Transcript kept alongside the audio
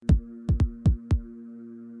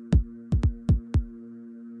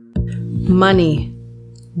money,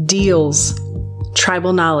 deals,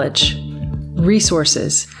 tribal knowledge,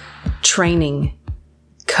 resources, training,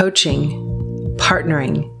 coaching,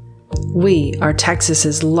 partnering. We are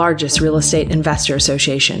Texas's largest real estate investor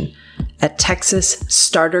association at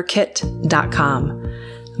texasstarterkit.com.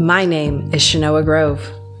 My name is Shanoa Grove.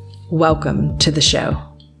 Welcome to the show.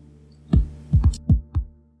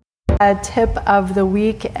 A tip of the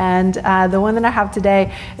week, and the one that I have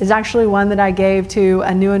today is actually one that I gave to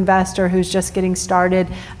a new investor who's just getting started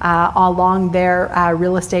along their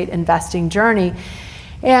real estate investing journey.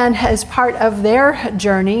 And as part of their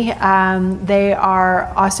journey, they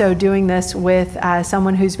are also doing this with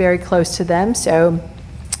someone who's very close to them. So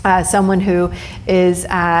someone who is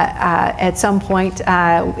at some point,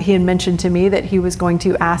 he had mentioned to me that he was going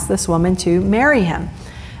to ask this woman to marry him.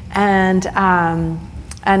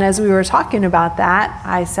 And as we were talking about that,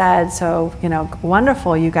 I said, so,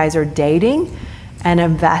 wonderful, you guys are dating and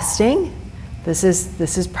investing. This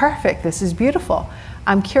is perfect. This is beautiful.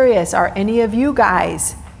 I'm curious, are any of you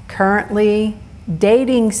guys currently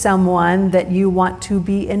dating someone that you want to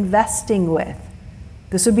be investing with?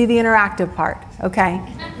 This would be the interactive part. Okay,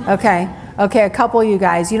 a couple of you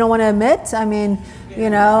guys. You don't want to admit? So I'm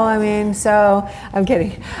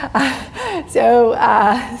kidding. So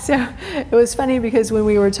it was funny because when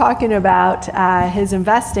we were talking about his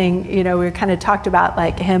investing, we kind of talked about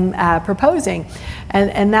like him proposing,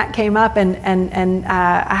 and that came up, and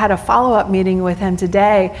I had a follow-up meeting with him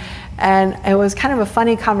today, and it was kind of a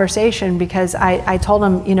funny conversation because I told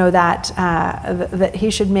him, that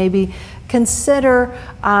he should maybe consider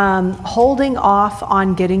holding off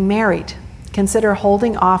on getting married. Consider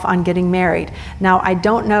holding off on getting married. Now, I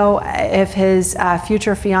don't know if his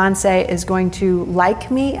future fiance is going to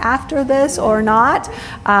like me after this or not.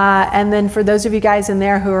 And then for those of you guys in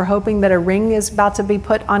there who are hoping that a ring is about to be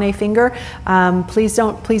put on a finger, please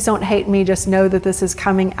don't hate me. Just know that this is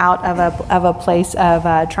coming out of a place of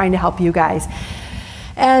trying to help you guys.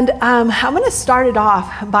 And I'm going to start it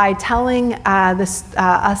off by telling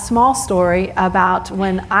a small story about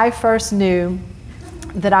when I first knew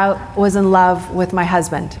that I was in love with my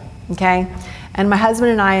husband, okay? And my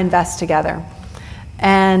husband and I invest together.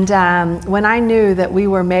 And when I knew that we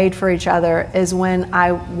were made for each other is when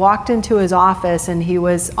I walked into his office and he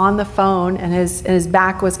was on the phone and his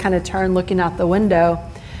back was kind of turned looking out the window.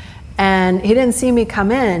 And he didn't see me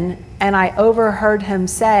come in, and I overheard him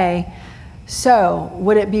say, "So,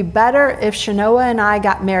 would it be better if Shanoa and I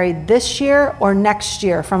got married this year or next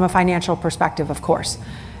year?" From a financial perspective, of course.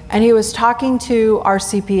 And he was talking to our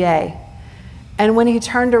CPA. And when he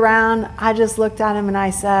turned around, I just looked at him and I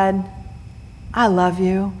said, "I love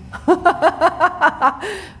you."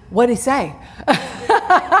 What'd he say?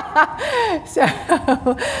 So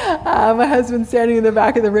my husband's standing in the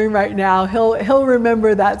back of the room right now. He'll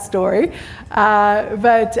remember that story.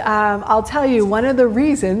 But I'll tell you, one of the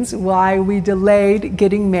reasons why we delayed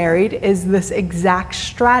getting married is this exact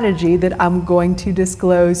strategy that I'm going to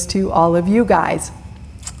disclose to all of you guys.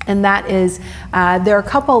 And that is, there are a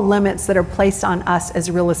couple limits that are placed on us as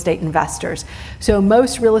real estate investors. So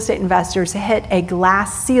most real estate investors hit a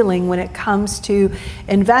glass ceiling when it comes to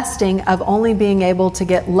investing of only being able to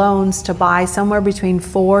get loans to buy somewhere between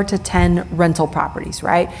 4 to 10 rental properties,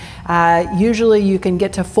 right? Usually you can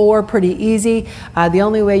get to 4 pretty easy. The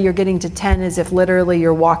only way you're getting to 10 is if literally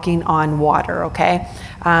you're walking on water, okay?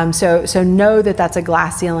 So know that that's a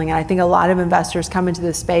glass ceiling. And I think a lot of investors come into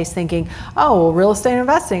this space thinking, oh, well, real estate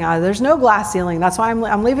investing, there's no glass ceiling. That's why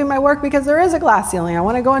I'm leaving my work, because there is a glass ceiling. I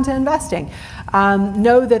want to go into investing.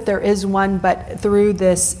 Know that there is one, but through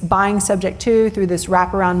this buying subject to, through this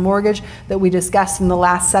wraparound mortgage that we discussed in the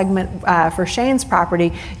last segment for Shane's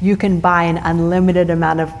property, you can buy an unlimited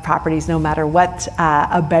amount of properties no matter what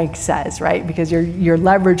a bank says, right? Because you're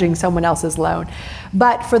leveraging someone else's loan.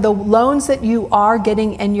 But for the loans that you are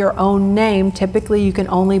getting in your own name, typically you can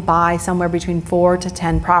only buy somewhere between 4 to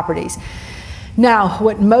 10 properties. Now,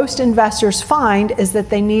 what most investors find is that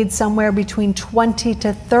they need somewhere between 20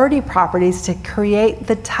 to 30 properties to create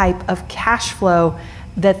the type of cash flow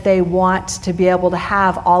that they want to be able to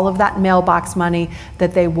have all of that mailbox money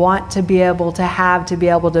that they want to be able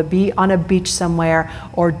to be on a beach somewhere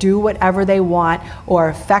or do whatever they want or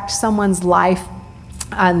affect someone's life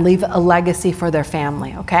and leave a legacy for their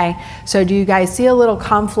family, okay? So do you guys see a little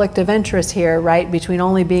conflict of interest here, right? Between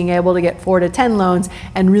only being able to get 4 to 10 loans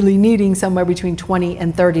and really needing somewhere between 20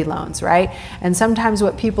 and 30 loans, right? And sometimes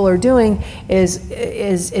what people are doing is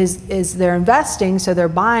they're investing, so they're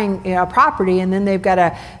buying a property, and then they've got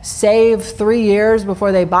to save 3 years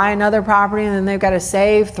before they buy another property, and then they've got to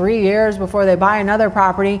save 3 years before they buy another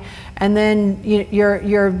property. And then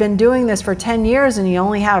you've been doing this for 10 years and you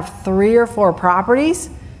only have 3 or 4 properties.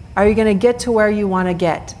 Are you going to get to where you want to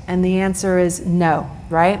get? And the answer is no,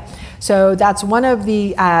 right? So that's one of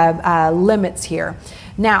the limits here.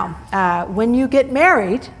 Now, when you get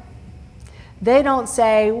married, they don't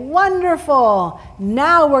say, wonderful,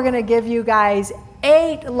 now we're going to give you guys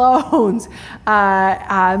 8 loans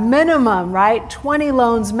minimum, right? 20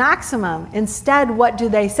 loans maximum. Instead, what do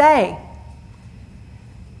they say?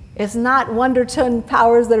 It's not wonder twin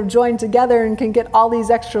powers that have joined together and can get all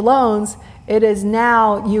these extra loans. It is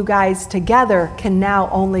now you guys together can now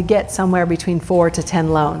only get somewhere between 4 to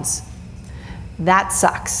 10 loans. That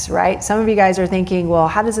sucks, right? Some of you guys are thinking, well,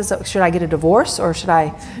 how does this, should I get a divorce or should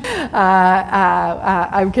I?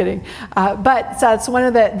 I'm kidding. But so that's one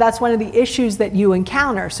of the issues that you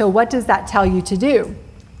encounter. So what does that tell you to do?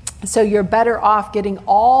 So you're better off getting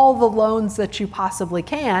all the loans that you possibly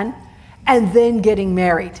can and then getting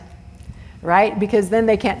married, right? Because then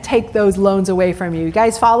they can't take those loans away from you. You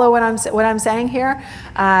guys follow what I'm saying here?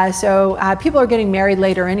 So people are getting married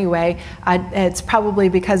later anyway. It's probably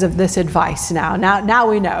because of this advice now. Now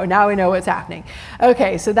we know. Now we know what's happening.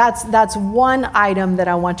 Okay, so that's one item that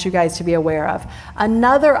I want you guys to be aware of.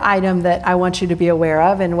 Another item that I want you to be aware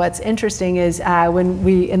of, and what's interesting is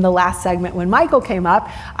in the last segment when Michael came up,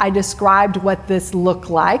 I described what this looked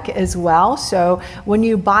like as well. So when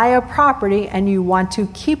you buy a property and you want to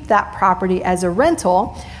keep that property as a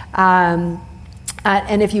rental, and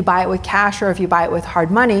if you buy it with cash or if you buy it with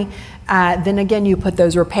hard money, then again you put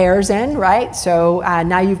those repairs in, right? So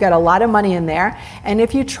now you've got a lot of money in there, and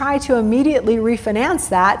if you try to immediately refinance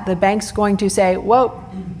that, the bank's going to say, whoa,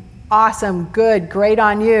 awesome, good, great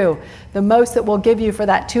on you. The most that we'll give you for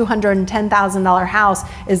that $210,000 house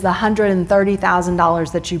is the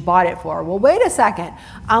 $130,000 that you bought it for. Well, wait a second,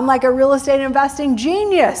 I'm like a real estate investing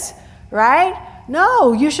genius, right?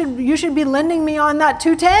 No, you should be lending me on that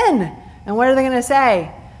 210. And what are they going to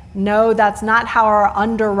say? No, that's not how our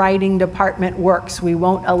underwriting department works. We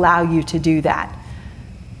won't allow you to do that.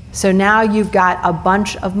 So now you've got a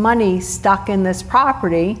bunch of money stuck in this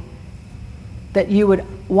property that you would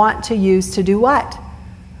want to use to do what?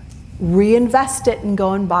 Reinvest it and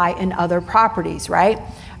go and buy in other properties, right?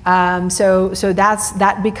 So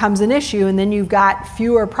that becomes an issue, and then you've got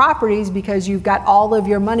fewer properties because you've got all of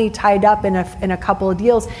your money tied up in a couple of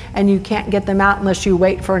deals, and you can't get them out unless you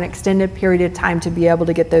wait for an extended period of time to be able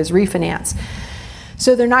to get those refinanced.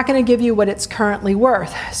 So they're not going to give you what it's currently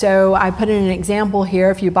worth. So I put in an example here.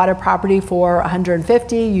 If you bought a property for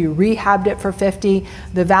 150, you rehabbed it for 50,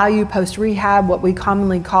 the value post rehab, what we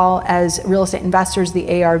commonly call as real estate investors,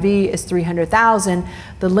 the ARV, is 300,000.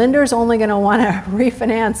 The lender's only going to want to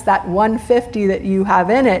refinance that 150 that you have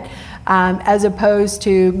in it, as opposed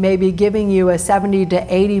to maybe giving you a 70 to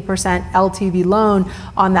 80% LTV loan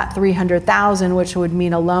on that 300,000, which would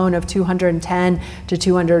mean a loan of 210 to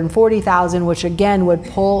 240,000, which again would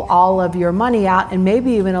pull all of your money out and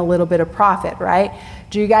maybe even a little bit of profit, right?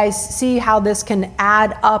 Do you guys see how this can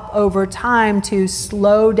add up over time to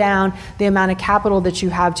slow down the amount of capital that you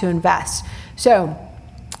have to invest? So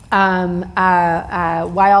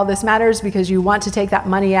why all this matters? Because you want to take that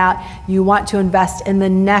money out, you want to invest in the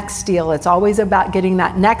next deal. It's always about getting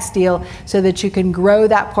that next deal so that you can grow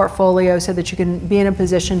that portfolio, so that you can be in a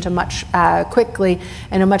position to much quickly,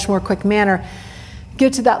 in a much more quick manner,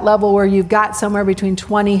 get to that level where you've got somewhere between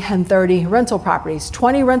 20 and 30 rental properties.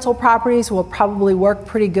 20 rental properties will probably work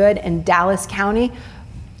pretty good in Dallas County.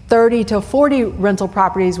 30 to 40 rental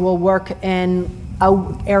properties will work in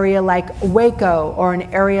an area like Waco or an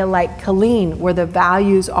area like Killeen, where the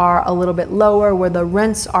values are a little bit lower, where the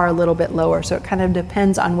rents are a little bit lower. So it kind of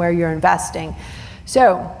depends on where you're investing.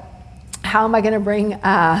 So how am I going to bring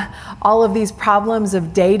all of these problems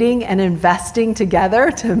of dating and investing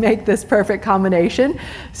together to make this perfect combination?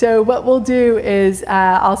 So what we'll do is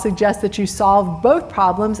I'll suggest that you solve both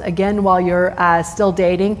problems again while you're still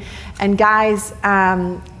dating. And guys,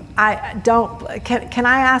 can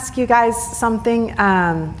I ask you guys something?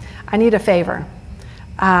 I need a favor.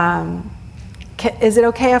 Is it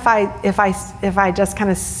okay if I just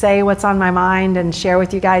kind of say what's on my mind and share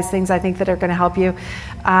with you guys things I think that are going to help you?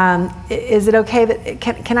 Is it okay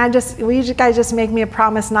that will you guys just make me a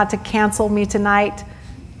promise not to cancel me tonight?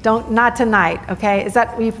 Not tonight, okay?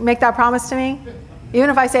 Will you make that promise to me? Even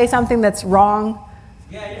if I say something that's wrong?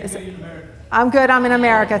 Yeah, you're good in America. I'm good, I'm in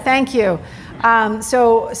America, thank you.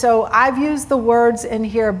 So I've used the words in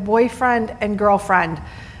here, boyfriend and girlfriend.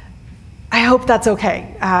 I hope that's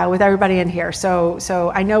okay with everybody in here.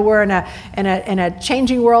 So I know we're in a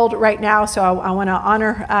changing world right now, so I want to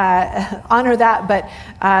honor that. But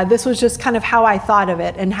this was just kind of how I thought of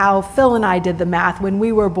it, and how Phil and I did the math when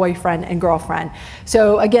we were boyfriend and girlfriend.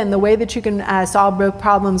 So again, the way that you can solve both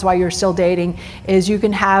problems while you're still dating is you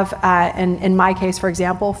can have, in my case, for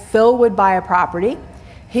example, Phil would buy a property,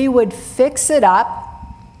 he would fix it up,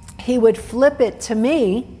 he would flip it to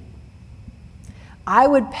me. I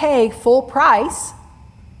would pay full price.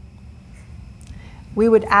 We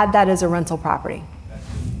would add that as a rental property.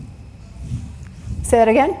 Say that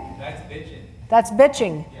again? That's bitching. That's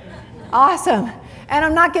bitching. Right. Awesome. And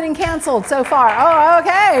I'm not getting canceled so far. Oh,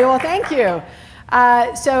 okay. Well, thank you.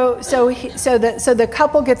 So the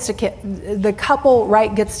couple gets to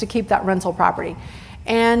gets to keep that rental property.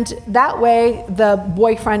 And that way, the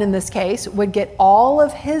boyfriend in this case would get all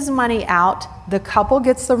of his money out. The couple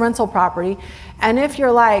gets the rental property. And if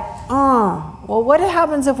you're like, well, what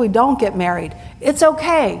happens if we don't get married? It's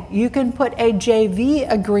okay. You can put a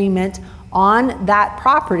JV agreement on that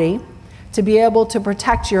property to be able to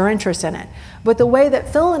protect your interest in it. But the way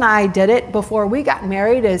that Phil and I did it before we got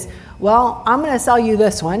married is, well, I'm going to sell you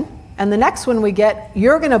this one. And the next one we get,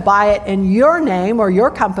 you're going to buy it in your name or your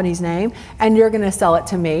company's name, and you're going to sell it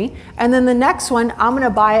to me. And then the next one, I'm going to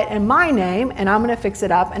buy it in my name, and I'm going to fix it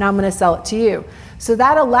up, and I'm going to sell it to you. So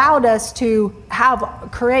that allowed us to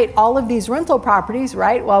create all of these rental properties,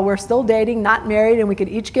 right? While we're still dating, not married, and we could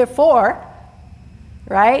each get 4,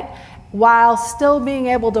 right? While still being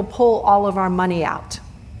able to pull all of our money out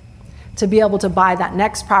to be able to buy that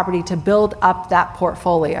next property to build up that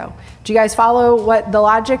portfolio. Do you guys follow what the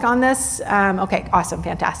logic on this? Okay, awesome,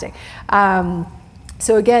 fantastic.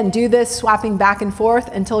 So again, do this swapping back and forth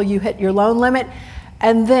until you hit your loan limit.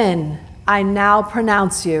 And then I now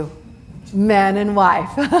pronounce you man and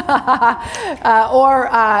wife, or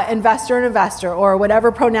investor and investor, or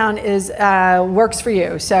whatever pronoun is works for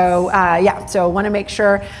you. So yeah, so want to make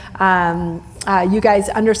sure you guys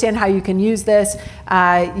understand how you can use this.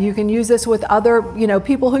 You can use this with other,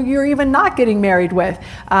 people who you're even not getting married with.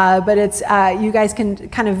 But it's you guys can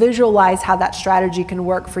kind of visualize how that strategy can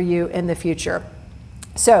work for you in the future.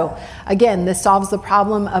 So again, this solves the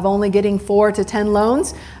problem of only getting 4 to 10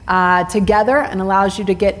 loans together, and allows you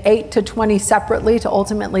to get 8 to 20 separately to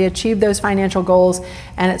ultimately achieve those financial goals.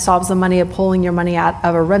 And it solves the money of pulling your money out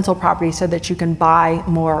of a rental property so that you can buy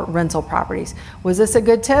more rental properties. Was this a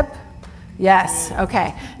good tip? Yes.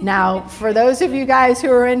 Okay. Now, for those of you guys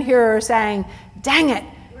who are in here who are saying, dang it,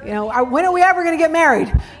 when are we ever going to get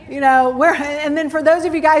married? And then for those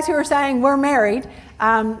of you guys who are saying we're married,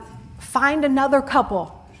 find another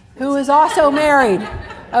couple who is also married,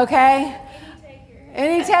 okay?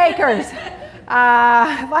 Any takers?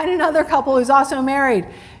 Find another couple who's also married.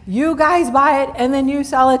 You guys buy it, and then you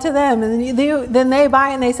sell it to them, and then they buy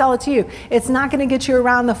it and they sell it to you. It's not going to get you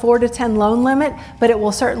around the 4 to 10 loan limit, but it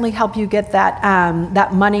will certainly help you get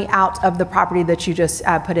that money out of the property that you just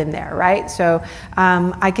put in there, right? So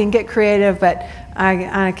I can get creative, but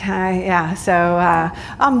I'm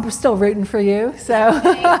still rooting for you. So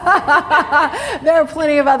there are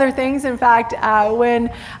plenty of other things. In fact,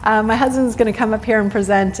 when my husband's going to come up here and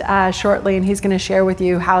present shortly, and he's going to share with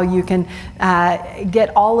you how you can get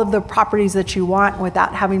all of the properties that you want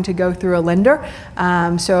without having to go through a lender.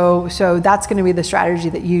 So that's going to be the strategy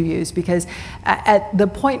that you use, because at the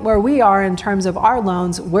point where we are in terms of our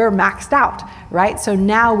loans, we're maxed out, right? So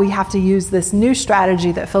now we have to use this new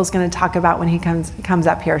strategy that Phil's going to talk about when he comes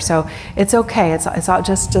up here. So it's okay. It's all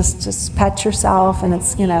just pet yourself, and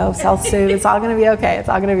it's self-soothe. It's all going to be okay. It's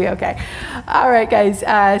all going to be okay. All right, guys.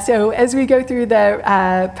 So as we go through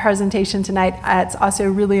the presentation tonight, it's also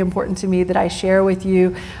really important to me that I share with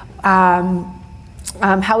you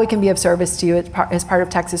how we can be of service to you as part of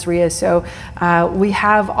Texas REIA. So we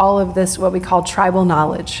have all of this, what we call tribal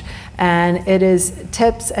knowledge. And it is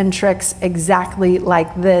tips and tricks exactly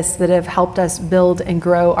like this that have helped us build and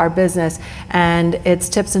grow our business. And it's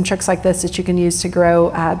tips and tricks like this that you can use to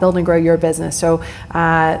build and grow your business. So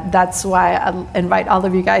that's why I invite all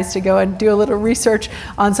of you guys to go and do a little research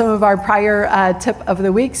on some of our prior tip of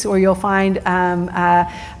the weeks, where you'll find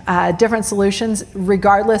different solutions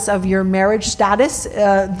regardless of your marriage status.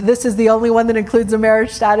 This is the only one that includes a marriage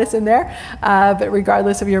status in there, but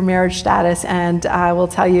regardless of your marriage status. And I will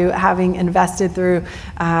tell you how having invested through,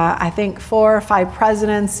 I think, 4 or 5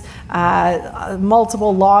 presidents,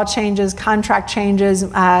 multiple law changes, contract changes,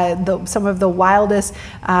 some of the wildest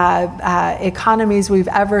economies we've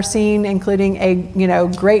ever seen, including a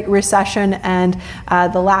great recession, and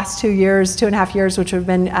the last 2.5 years, which have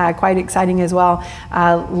been quite exciting as well.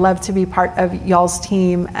 Love to be part of y'all's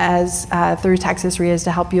team as through Texas REIAs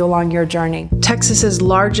to help you along your journey. Texas's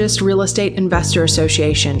largest real estate investor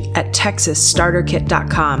association at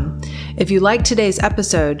TexasStarterKit.com. If you like today's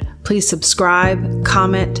episode, please subscribe,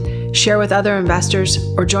 comment, share with other investors,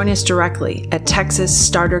 or join us directly at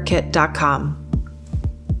TexasStarterKit.com.